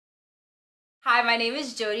Hi, my name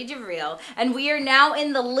is Jodi Da Real, and we are now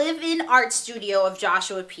in the live-in art studio of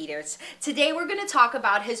Joshua Peters. Today we're going to talk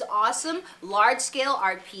about his awesome large-scale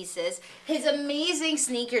art pieces, his amazing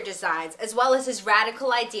sneaker designs, as well as his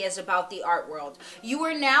radical ideas about the art world. You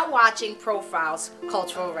are now watching Profiles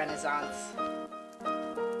Cultural Renaissance.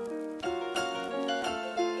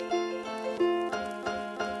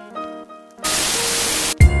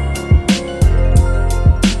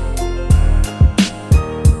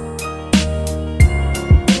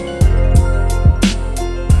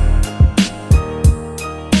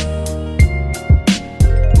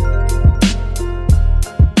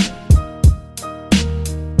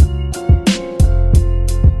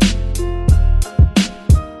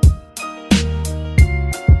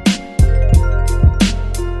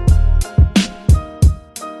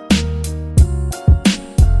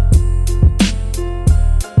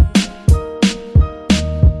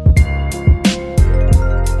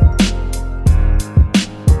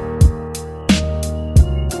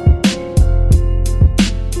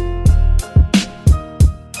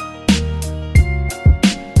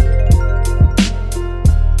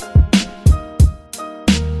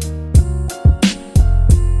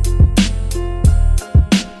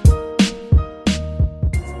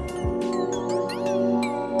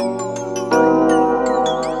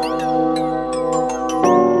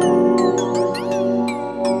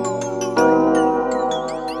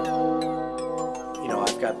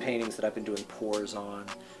 Paintings that I've been doing pours on.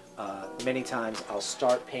 Many times I'll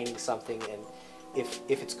start painting something, and if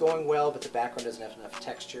it's going well but the background doesn't have enough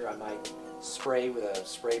texture, I might spray with a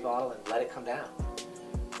spray bottle and let it come down.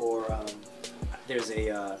 Or there's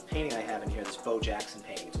a painting I have in here, this Bo Jackson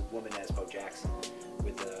painting. It's a woman as Bo Jackson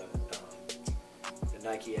with the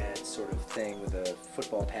Nike ad sort of thing with the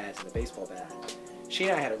football pads and the baseball bat. She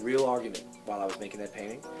and I had a real argument while I was making that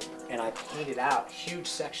painting, and I painted out huge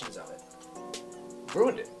sections of it.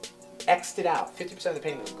 Ruined it, X'd it out. 50% of the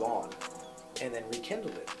painting was gone, and then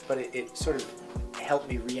rekindled it. But it sort of helped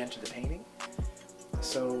me re-enter the painting.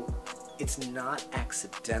 So it's not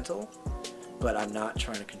accidental, but I'm not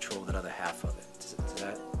trying to control that other half of it. Does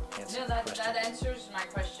that answer the question? That answers my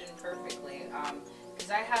question perfectly.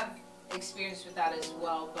 Because I have experience with that as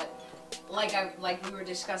well. But like we were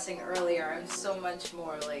discussing earlier, I'm so much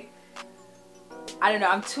more like, I don't know,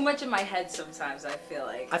 I'm too much in my head sometimes, I feel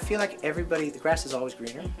like. I feel like everybody, the grass is always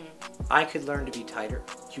greener. I could learn to be tighter.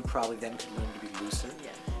 You probably then could learn to be looser.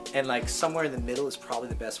 Yeah. And like somewhere in the middle is probably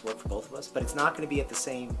the best work for both of us, but it's not going to be at the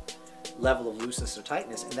same level of looseness or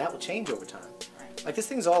tightness, and that will change over time. Right. Like this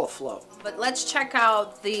thing's all a flow. But let's check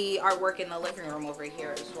out the artwork in the living room over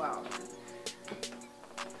here as well.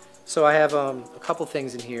 So I have a couple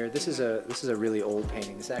things in here. This is a really old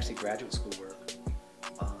painting. This is actually graduate school work.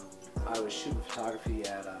 I was shooting photography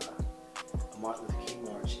at a Martin Luther King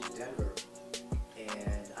march in Denver,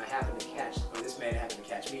 and I happened to catch, or this man happened to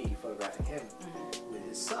catch me photographing him with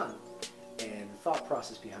his son. And the thought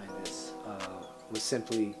process behind this was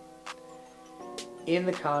simply, in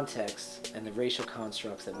the context and the racial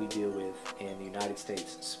constructs that we deal with in the United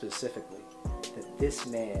States specifically, that this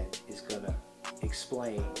man is going to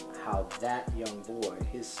explain how that young boy,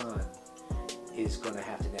 his son, is going to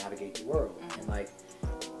have to navigate the world. And like,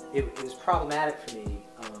 it was problematic for me.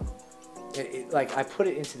 Like I put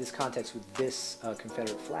it into this context with this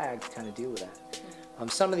Confederate flag to kind of deal with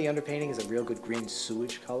that. Some of the underpainting is a real good green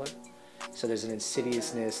sewage color, so there's an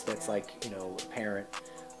insidiousness that's like, you know, apparent.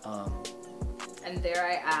 And dare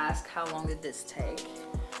I ask, how long did this take?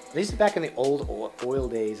 These are back in the old oil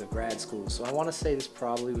days of grad school, so I want to say this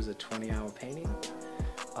probably was a 20-hour painting,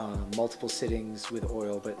 multiple sittings with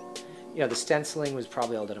oil, but you know, the stenciling was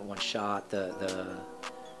probably all done in one shot.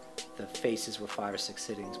 The faces were 5 or 6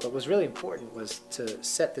 sittings. But what was really important was to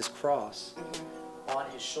set this cross on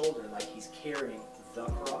his shoulder like he's carrying the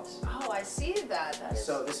cross. Oh, I see that.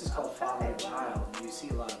 So this is called father and child, and you see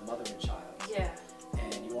a lot of mother and child. Yeah.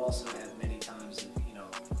 And you also have many times of, you know,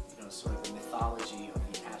 sort of the mythology of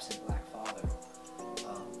the absent black father.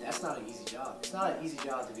 That's not an easy job. It's not an easy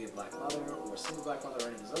job to be a black mother or a single black mother or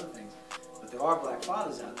any of those other things. But there are black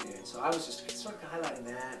fathers out there, and so I was just sort of highlighting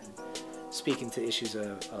that and speaking to issues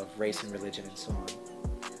of race and religion and so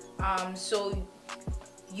on. So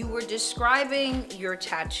you were describing your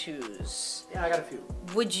tattoos. Yeah, I got a few.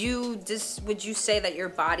 Would you say that your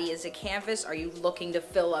body is a canvas? Are you looking to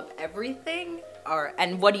fill up everything?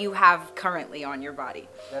 And what do you have currently on your body?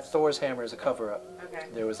 That Thor's hammer is a cover-up. Okay.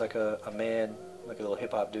 There was like a man, like a little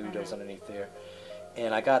hip-hop dude that was underneath there.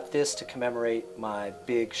 And I got this to commemorate my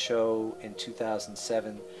big show in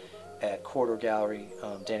 2007 at Corridor Gallery.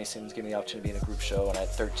 Danny Simmons gave me the opportunity to be in a group show, and I had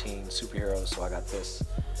 13 superheroes, so I got this.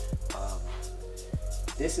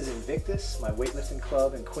 This is Invictus, my weightlifting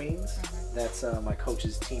club in Queens. That's my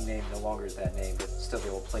coach's team name. No longer is that name, but still the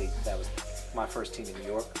old plate. That was my first team in New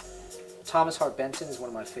York. Thomas Hart Benton is one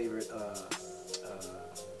of my favorite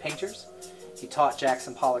painters. He taught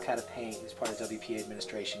Jackson Pollock how to paint. He's part of WPA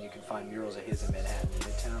administration. You can find murals of his in Manhattan and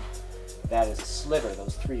Midtown. That is a sliver,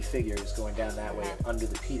 those three figures going down that way under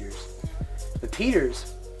the Peters. The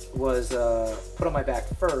Peters was put on my back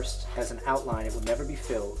first as an outline. It would never be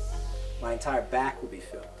filled. My entire back would be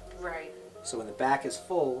filled. Right. So when the back is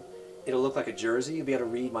full, it'll look like a jersey. You'll be able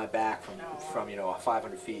to read my back from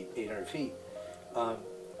 500 feet, 800 feet.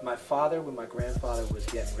 My father, when my grandfather was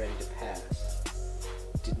getting ready to pass,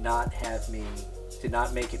 did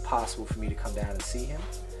not make it possible for me to come down and see him.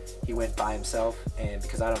 He went by himself, and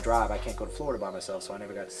because I don't drive, I can't go to Florida by myself, so I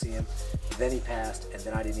never got to see him. Then he passed, and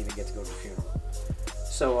then I didn't even get to go to the funeral.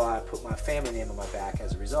 So I put my family name on my back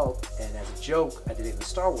as a result, and as a joke, I did it in the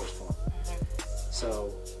Star Wars form.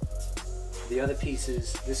 So the other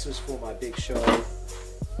pieces, this was for my big show,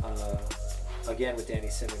 again with Danny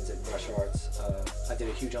Simmons at Brush Arts. I did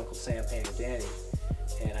a huge Uncle Sam painting of Danny,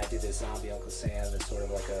 and I did this zombie Uncle Sam as sort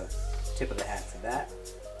of like a tip of the hat to that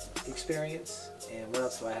experience. And what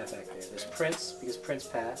else do I have back there? There's Prince, because Prince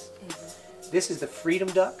passed. This is the Freedom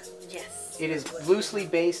Duck. Yes. It is loosely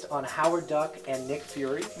based on Howard Duck and Nick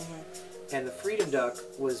Fury. And the Freedom Duck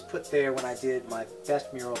was put there when I did my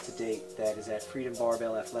best mural to date, that is at Freedom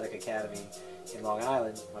Barbell Athletic Academy in Long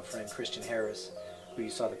Island. My friend Christian Harris, who you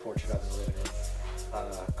saw the portrait of in the living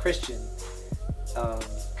room. Christian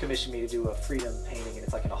commissioned me to do a freedom painting, and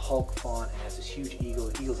it's like in a Hulk font, and it has this huge eagle.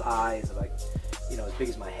 The eagle's eyes are like, as big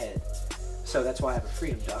as my head. So that's why I have a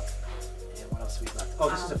freedom duck. And what else do we left? Oh,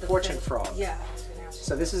 this is a fortune frog. Yeah.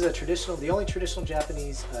 So this is the only traditional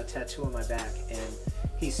Japanese tattoo on my back, and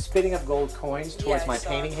he's spitting up gold coins towards my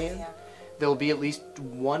painting hand. Yeah. There'll be at least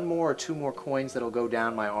one more or two more coins that'll go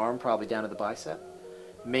down my arm, probably down to the bicep,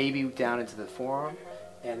 maybe down into the forearm.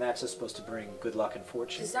 And that's just supposed to bring good luck and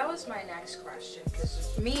fortune. Because that was my next question.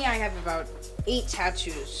 Because me, I have about 8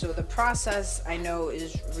 tattoos, so the process I know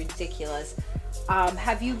is ridiculous.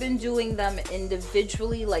 Have you been doing them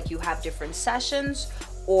individually, like you have different sessions,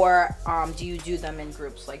 or do you do them in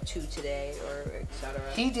groups, like 2 today, or etc.?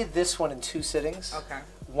 He did this one in 2 sittings. Okay.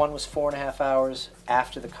 One was 4.5 hours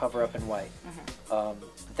after the cover up in white.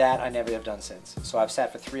 That I never have done since. So I've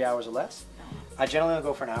sat for 3 hours or less. I generally only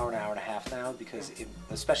go for an hour and a half now, because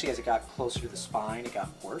especially as it got closer to the spine, it got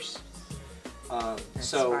worse.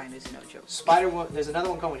 So spine is no joke. There's another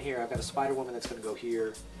one going here. I've got a Spider Woman that's going to go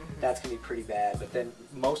here. That's going to be pretty bad. But then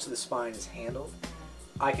most of the spine is handled.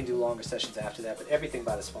 I can do longer sessions after that, but everything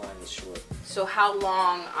by the spine is short. So how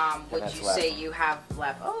long would you say you have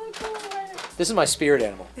left? Oh, cool. This is my spirit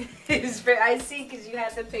animal. I see, because you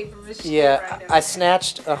had the paper machine. Yeah, I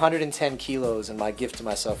snatched 110 kilos, and my gift to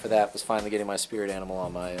myself for that was finally getting my spirit animal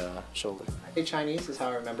on my shoulder. Hey, Chinese is how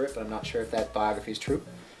I remember it, but I'm not sure if that biography is true.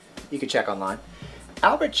 You can check online.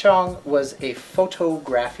 Albert Chong was a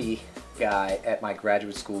photography guy at my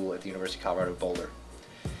graduate school at the University of Colorado Boulder.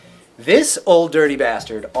 This old dirty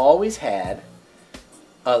bastard always had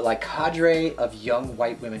a cadre of young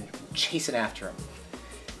white women chasing after him.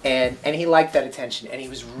 And he liked that attention, and he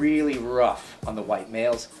was really rough on the white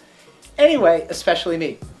males. Anyway, especially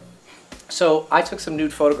me. So I took some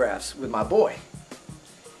nude photographs with my boy.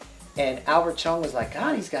 And Albert Chung was like,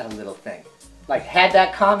 God, he's got a little thing. Like, had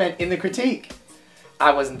that comment in the critique.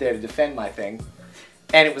 I wasn't there to defend my thing.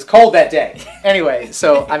 And it was cold that day. Anyway,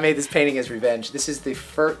 so I made this painting as revenge. This is the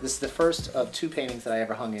first of 2 paintings that I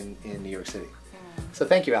ever hung in New York City. So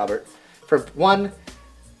thank you, Albert, for 1,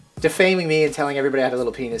 defaming me and telling everybody I had a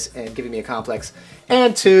little penis and giving me a complex,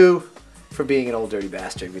 and 2, for being an old dirty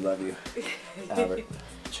bastard. We love you, Albert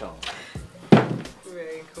Chung.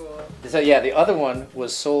 Very cool. So yeah, the other one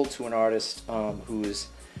was sold to an artist who has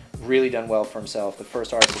really done well for himself. The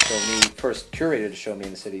first artist to show me, first curator to show me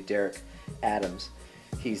in the city, Derek Adams.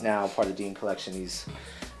 He's now part of Dean Collection. He's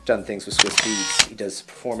done things with Swiss Beats. He does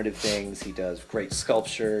performative things. He does great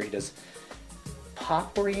sculpture. He does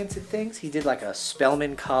pop-oriented things. He did like a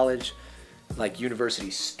Spelman College,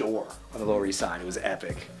 university store on the Lower East Side. It was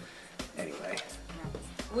epic. Anyway.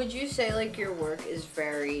 Would you say your work is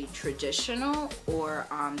very traditional, or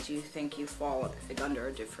do you think you fall under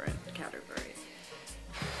a different category?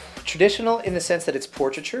 Traditional in the sense that it's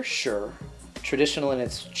portraiture, sure. Traditional in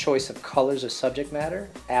its choice of colors or subject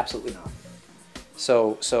matter, absolutely not.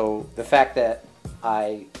 So the fact that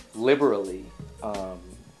I liberally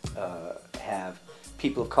have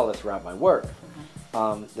people of color throughout my work,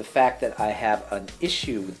 the fact that I have an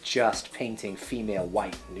issue with just painting female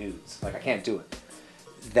white nudes, I can't do it.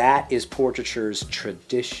 That is portraiture's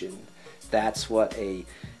tradition. that's what a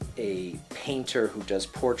painter who does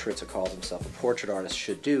portraits or calls himself a portrait artist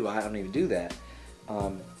should do. I don't even do that.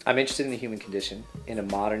 I'm interested in the human condition in a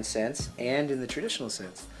modern sense and in the traditional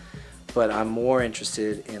sense, but I'm more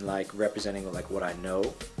interested in like representing like what I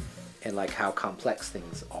know and like how complex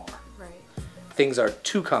things are. Right. Things are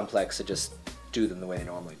too complex to just do them the way they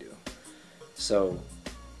normally do. So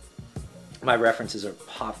my references are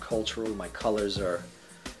pop cultural, my colors are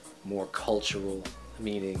more cultural,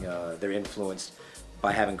 meaning they're influenced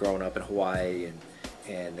by having grown up in Hawaii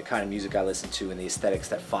and the kind of music I listen to and the aesthetics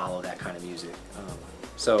that follow that kind of music.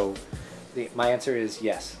 So my answer is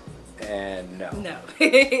yes and no. No.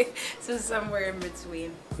 So somewhere in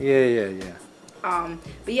between. Yeah.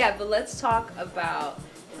 But let's talk about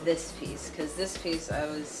this piece, because this piece,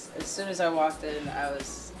 as soon as I walked in, I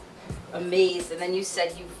was amazed. And then you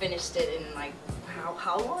said you finished it in like,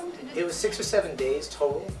 how long did It was 6 or 7 days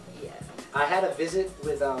total. Yeah. I had a visit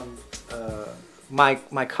with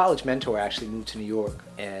my college mentor actually moved to New York,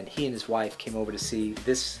 and he and his wife came over to see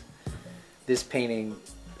this painting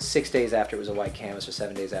 6 days after it was a white canvas, or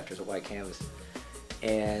 7 days after it was a white canvas.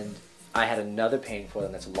 And I had another painting for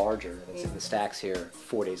them that's larger, that's in the stacks here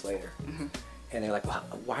 4 days later. Mm-hmm. And they're like, well,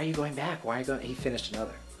 why are you going back? Why are you going? He finished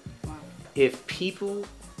another. Wow. If people,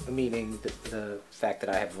 meaning the fact that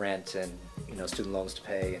I have rent and student loans to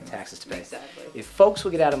pay and taxes to pay, exactly. If folks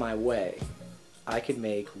will get out of my way, I could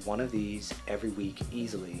make one of these every week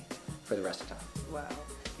easily for the rest of the time. Wow.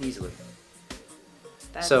 Easily.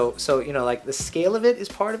 So like the scale of it is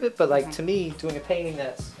part of it, but like to me, doing a painting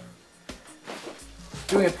that's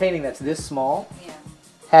this small,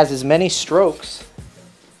 has as many strokes.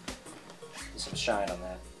 There's some shine on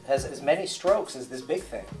that. Has as many strokes as this big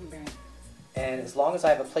thing. Right. And as long as I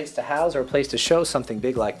have a place to house or a place to show something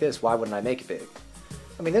big like this, why wouldn't I make it big?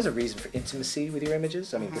 I mean, there's a reason for intimacy with your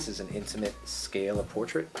images. I mean, this is an intimate scale of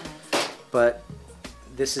portrait, but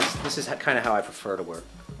this is kind of how I prefer to work.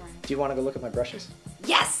 Right. Do you want to go look at my brushes?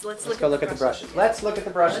 Yes, let's look at the brushes. Yeah. Let's look at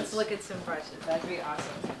the brushes. Let's look at some brushes. That'd be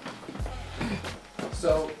awesome.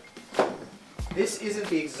 So, this isn't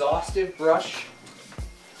the exhaustive brush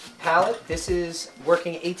palette. This is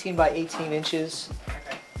working 18 by 18 inches.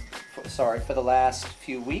 For the last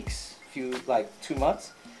few weeks, like 2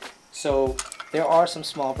 months. So there are some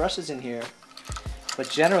small brushes in here, but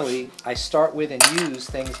generally I start with and use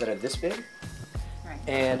things that are this big,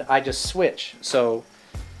 and I just switch. So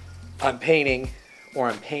I'm painting,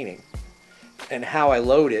 and how I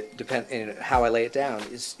load it and how I lay it down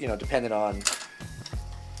is dependent on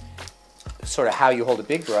sort of how you hold a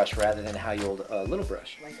big brush rather than how you hold a little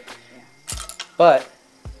brush. But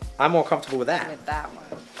I'm more comfortable with that. With that one.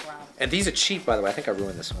 Wow. And these are cheap, by the way. I think I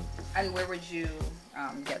ruined this one. And where would you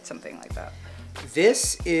get something like that?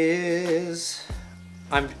 This is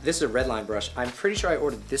a red line brush. I'm pretty sure I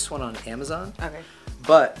ordered this one on Amazon. Okay.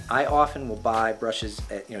 But I often will buy brushes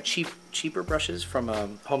at cheaper brushes from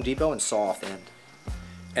Home Depot and saw off the end,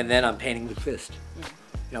 and then I'm painting with fist.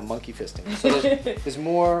 Monkey fisting. So there's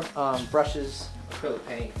more brushes, acrylic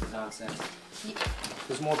paint, nonsense.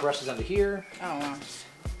 There's more brushes under here. Oh wow.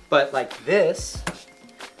 But like this,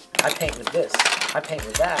 I paint with this. I paint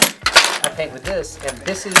with that. I paint with this, and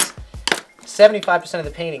this is 75% of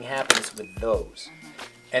the painting happens with those.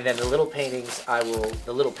 And then the little paintings,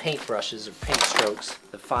 the little paint brushes or paint strokes,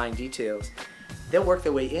 the fine details, they'll work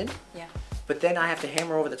their way in. Yeah. But then I have to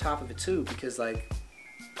hammer over the top of it too, because like,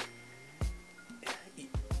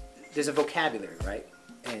 there's a vocabulary, right?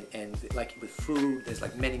 And like with food, there's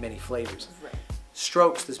like many flavors. Right.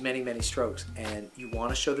 Strokes, there's many strokes, and you want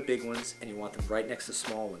to show the big ones and you want them right next to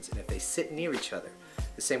small ones. And if they sit near each other,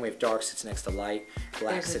 the same way if dark sits next to light,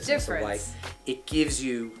 black sits next to white, it gives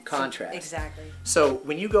you contrast. Exactly. So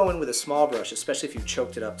when you go in with a small brush, especially if you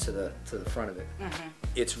choked it up to the front of it,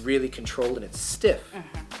 it's really controlled and it's stiff.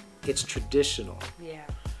 It's traditional. Yeah.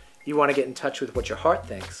 You want to get in touch with what your heart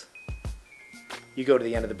thinks. You go to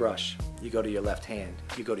the end of the brush. You go to your left hand.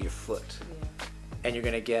 You go to your foot, and you're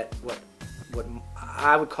gonna get what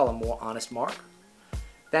I would call a more honest mark.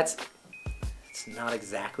 It's not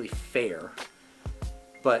exactly fair,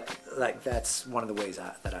 but like that's one of the ways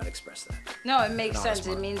that I'd express that. No, it makes sense.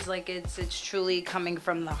 It means like it's truly coming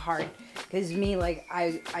from the heart. Because me, like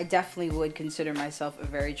I definitely would consider myself a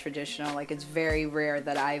very traditional. Like it's very rare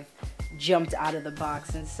that I've jumped out of the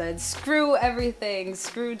box and said screw everything,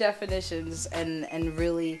 screw definitions, and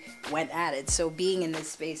really went at it. So being in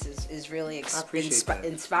this space is really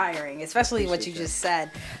inspiring, especially what you just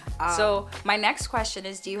said. So my next question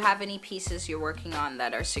is, do you have any pieces you're working on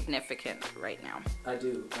that are significant right now? I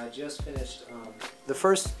do. I just finished the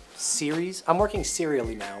first series. I'm working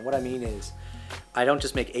serially now. What I mean is I don't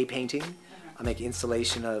just make a painting. I make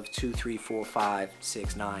installation of 2, 3, 4, 5,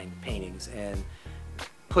 6, 9 paintings and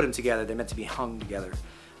put them together. They're meant to be hung together.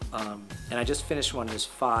 And I just finished one. There's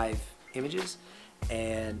 5 images,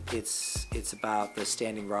 and it's about the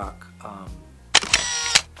Standing Rock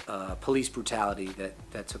police brutality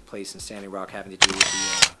that took place in Standing Rock, having to do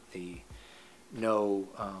with the no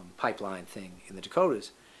pipeline thing in the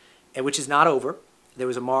Dakotas, and which is not over. There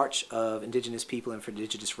was a march of indigenous people and for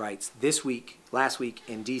indigenous rights last week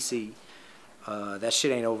in D.C. That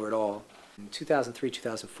shit ain't over at all. In 2003,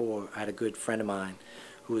 2004, I had a good friend of mine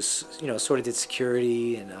who was, sort of did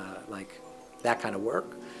security and like that kind of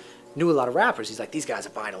work. Knew a lot of rappers. He's like, these guys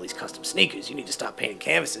are buying all these custom sneakers. You need to stop painting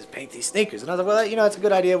canvases, paint these sneakers. And I was like, well, it's a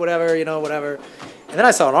good idea, whatever, whatever. And then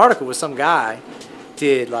I saw an article where some guy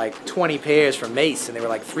did like 20 pairs from Mace, and they were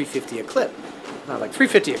like $350 a clip. And I was like,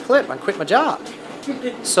 $350 a clip? I quit my job.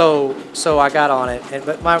 So I got on it.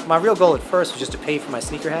 But my real goal at first was just to pay for my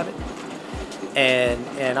sneaker habit.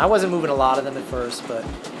 And I wasn't moving a lot of them at first, but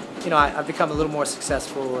I've become a little more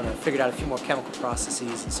successful, and I figured out a few more chemical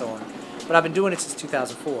processes and so on. But I've been doing it since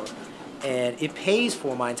 2004, and it pays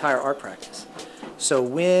for my entire art practice. So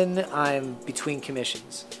when I'm between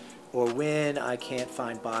commissions, or when I can't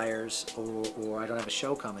find buyers, or I don't have a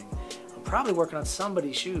show coming, I'm probably working on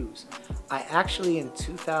somebody's shoes. I actually, in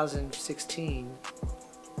 2016,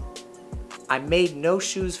 I made no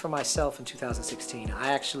shoes for myself in 2016.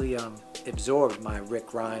 I actually absorbed my Rick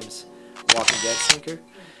Grimes Walking Dead sneaker.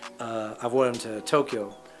 I wore them to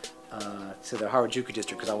Tokyo, to the Harajuku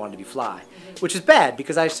district, because I wanted to be fly, which is bad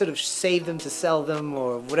because I sort of saved them to sell them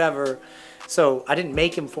or whatever. So I didn't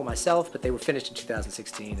make them for myself, but they were finished in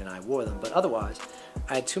 2016 and I wore them. But otherwise,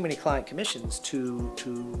 I had too many client commissions to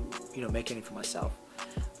make any for myself.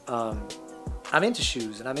 I'm into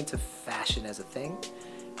shoes, and I'm into fashion as a thing,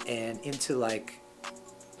 and into like,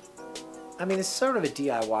 it's sort of a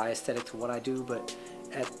DIY aesthetic to what I do, but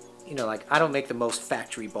like I don't make the most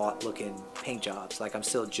factory bought looking paint jobs. Like I'm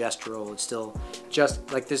still gestural. It's still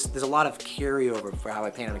just like there's a lot of carryover for how I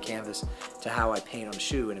paint on a canvas to how I paint on a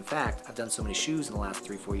shoe. And in fact, I've done so many shoes in the last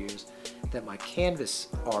 3-4 years that my canvas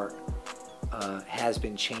art has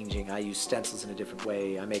been changing. I use stencils in a different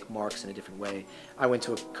way. I make marks in a different way. I went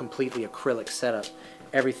to a completely acrylic setup.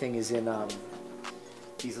 Everything is in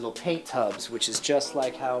these little paint tubs, which is just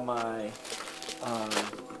like how my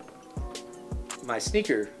my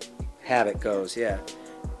sneaker habit goes. Yeah,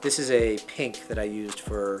 this is a pink that I used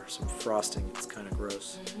for some frosting. It's kind of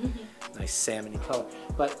gross. Nice salmony color.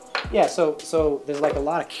 But yeah, so there's like a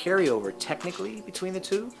lot of carryover technically between the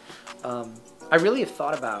two. I really have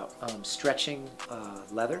thought about stretching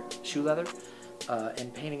shoe leather,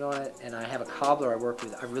 and painting on it. And I have a cobbler I work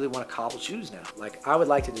with. I really want to cobble shoes now. Like I would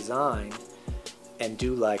like to design and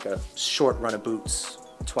do like a short run of boots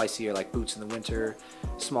twice a year, like boots in the winter,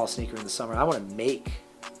 small sneaker in the summer. I want to make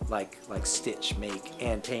like stitch, make,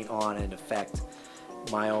 and paint on and affect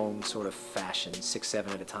my own sort of fashion,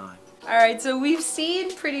 6-7 at a time. All right, so we've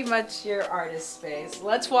seen pretty much your artist space.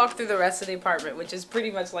 Let's walk through the rest of the apartment, which is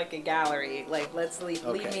pretty much like a gallery. Like, let's lead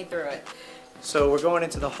me through it. So we're going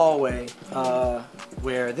into the hallway,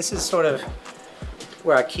 where this is sort of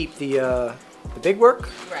where I keep the big work.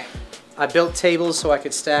 Right. I built tables so I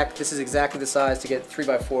could stack. This is exactly the size to get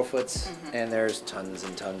 3x4 foots, and there's tons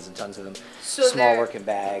and tons and tons of them. So small work in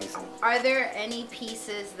bags. Are there any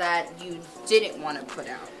pieces that you didn't want to put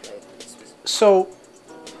out? So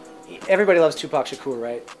everybody loves Tupac Shakur,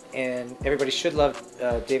 right? And everybody should love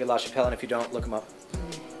David LaChapelle, and if you don't, look him up.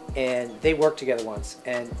 And they worked together once.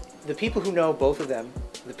 And the people who know both of them,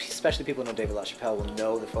 especially people who know David LaChapelle, will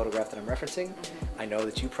know the photograph that I'm referencing. I know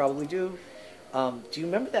that you probably do. Do you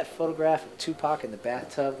remember that photograph of Tupac in the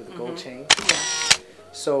bathtub with the gold chain? Yeah.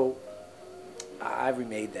 So I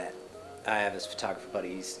remade that. I have this photographer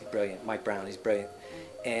buddy. He's brilliant. Mike Brown. He's brilliant.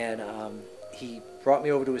 And he brought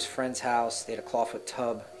me over to his friend's house. They had a clawfoot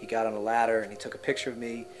tub. He got on a ladder and he took a picture of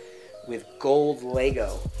me with gold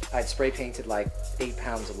Lego. I'd spray painted like 8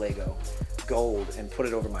 pounds of Lego, gold, and put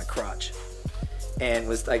it over my crotch. And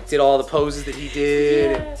was like, did all the poses that he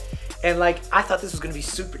did. Yeah. And like, I thought this was gonna be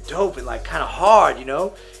super dope and like kind of hard,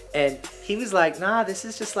 And he was like, nah, this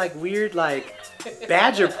is just like weird, like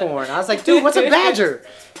badger porn. I was like, dude, what's a badger?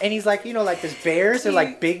 And he's like, like there's bears, they're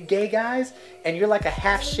like big gay guys, and you're like a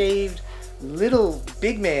half-shaved little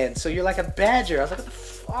big man, so you're like a badger. I was like, what the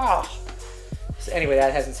fuck? So anyway,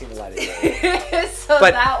 that hasn't seen the light of day.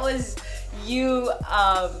 But that was you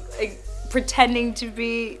pretending to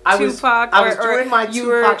be Tupac? I was doing my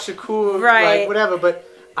Tupac Shakur, like whatever, but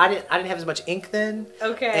I didn't have as much ink then.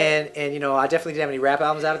 Okay. And I definitely didn't have any rap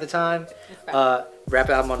albums out at the time. Rap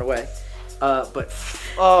album on the way. But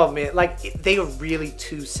oh man, like they are really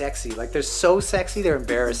too sexy. Like they're so sexy, they're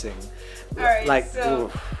embarrassing. All right, like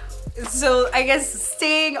so I guess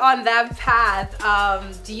staying on that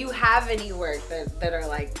path, do you have any work that are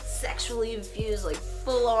like sexually infused, like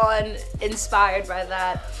full on inspired by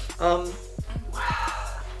that?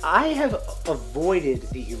 I have avoided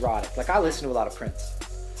the erotic. Like I listen to a lot of Prince.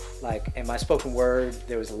 Like in my spoken word,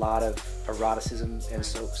 there was a lot of eroticism and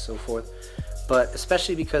so forth. But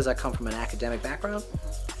especially because I come from an academic background,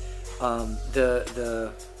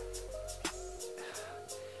 the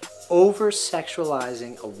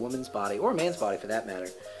over-sexualizing a woman's body, or a man's body for that matter,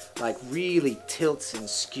 like really tilts and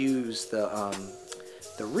skews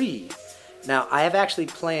the read. Now, I have actually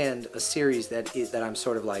planned a series that I'm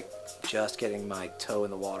sort of like just getting my toe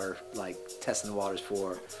in the water, like testing the waters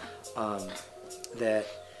for,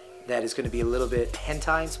 that is going to be a little bit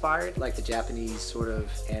hentai inspired, like the Japanese sort of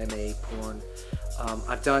anime porn.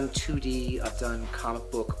 I've done 2D, I've done comic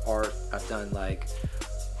book art, I've done like,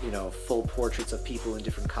 you know, full portraits of people in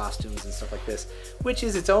different costumes and stuff like this, which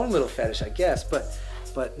is its own little fetish, I guess, but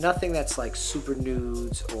nothing that's like super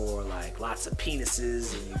nudes or like lots of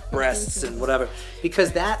penises and breasts and whatever,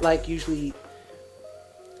 because that like usually,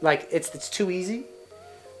 like it's too easy.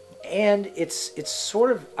 And it's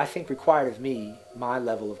sort of, I think, required of me, my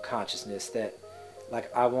level of consciousness, that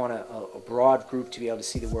like I want a broad group to be able to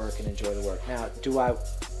see the work and enjoy the work. Now, do I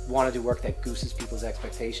want to do work that gooses people's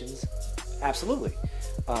expectations? Absolutely.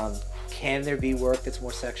 Can there be work that's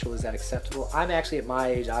more sexual? Is that acceptable? I'm actually at my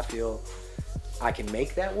age, I feel I can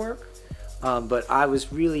make that work. But I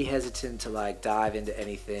was really hesitant to like dive into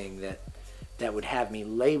anything that would have me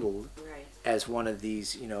labeled as one of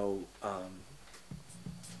these, you know,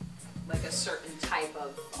 like a certain type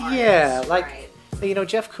of artist, yeah, like, right? You know,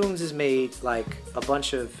 Jeff Koons has made like a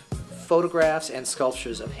bunch of photographs and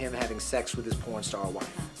sculptures of him having sex with his porn star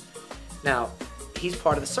wife. Now, he's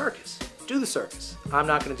part of the circus. Do the circus. I'm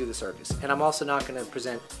not going to do the circus. And I'm also not going to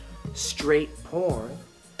present straight porn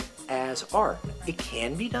as art. It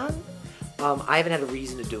can be done. I haven't had a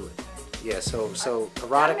reason to do it. Yeah, so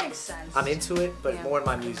erotic, that makes sense. I'm into it, but more in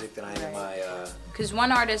my music than I am in my... Because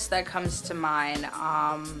one artist that comes to mind,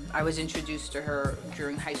 I was introduced to her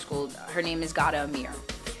during high school. Her name is Gada Amir.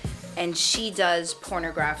 And she does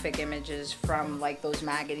pornographic images from like those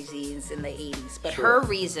magazines in the 80s. But her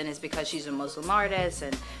reason is because she's a Muslim artist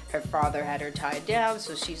and her father had her tied down.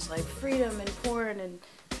 So she's like freedom and porn and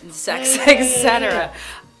sex, etc.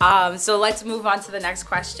 So let's move on to the next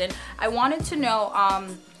question. I wanted to know,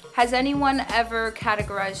 has anyone ever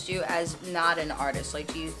categorized you as not an artist?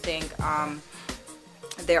 Like, do you think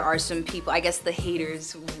there are some people, I guess the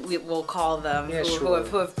haters, we'll call them, who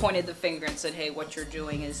have pointed the finger and said, hey, what you're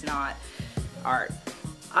doing is not art?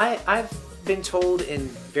 I've been told in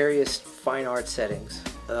various fine art settings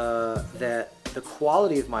that the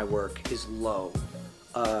quality of my work is low,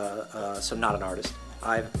 so not an artist.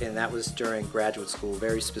 And that was during graduate school.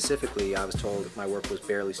 Very specifically, I was told that my work was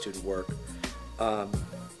barely student work.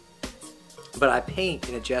 But I paint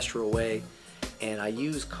in a gestural way, and I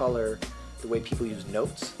use color the way people use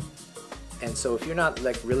notes. And so if you're not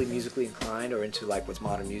like really musically inclined or into like what's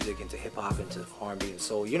modern music, into hip hop, into R&B and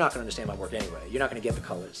soul, you're not going to understand my work anyway. You're not going to get the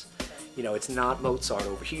colors. You know, it's not Mozart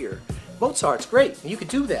over here. Mozart's great, and you could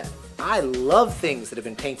do that. I love things that have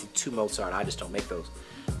been painted to Mozart. I just don't make those.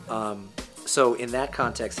 So in that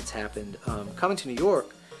context, it's happened. Coming to New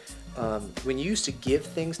York, when you used to give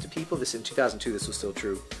things to people, this in 2002, this was still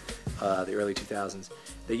true, the early 2000s,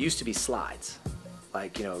 there used to be slides.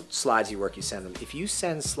 Like, you know, slides of your work, you send them. If you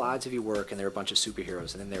send slides of your work and they're a bunch of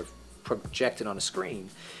superheroes and then they're projected on a screen,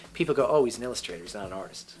 people go, oh, he's an illustrator, he's not an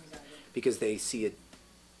artist. Because they see a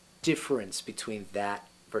difference between that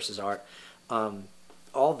versus art.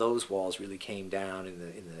 All those walls really came down in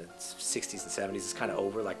the 60s and 70s. It's kind of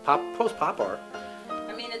over, like post-pop art.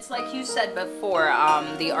 I mean, it's like you said before,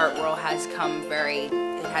 the art world has become very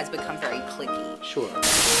cliquey. Sure.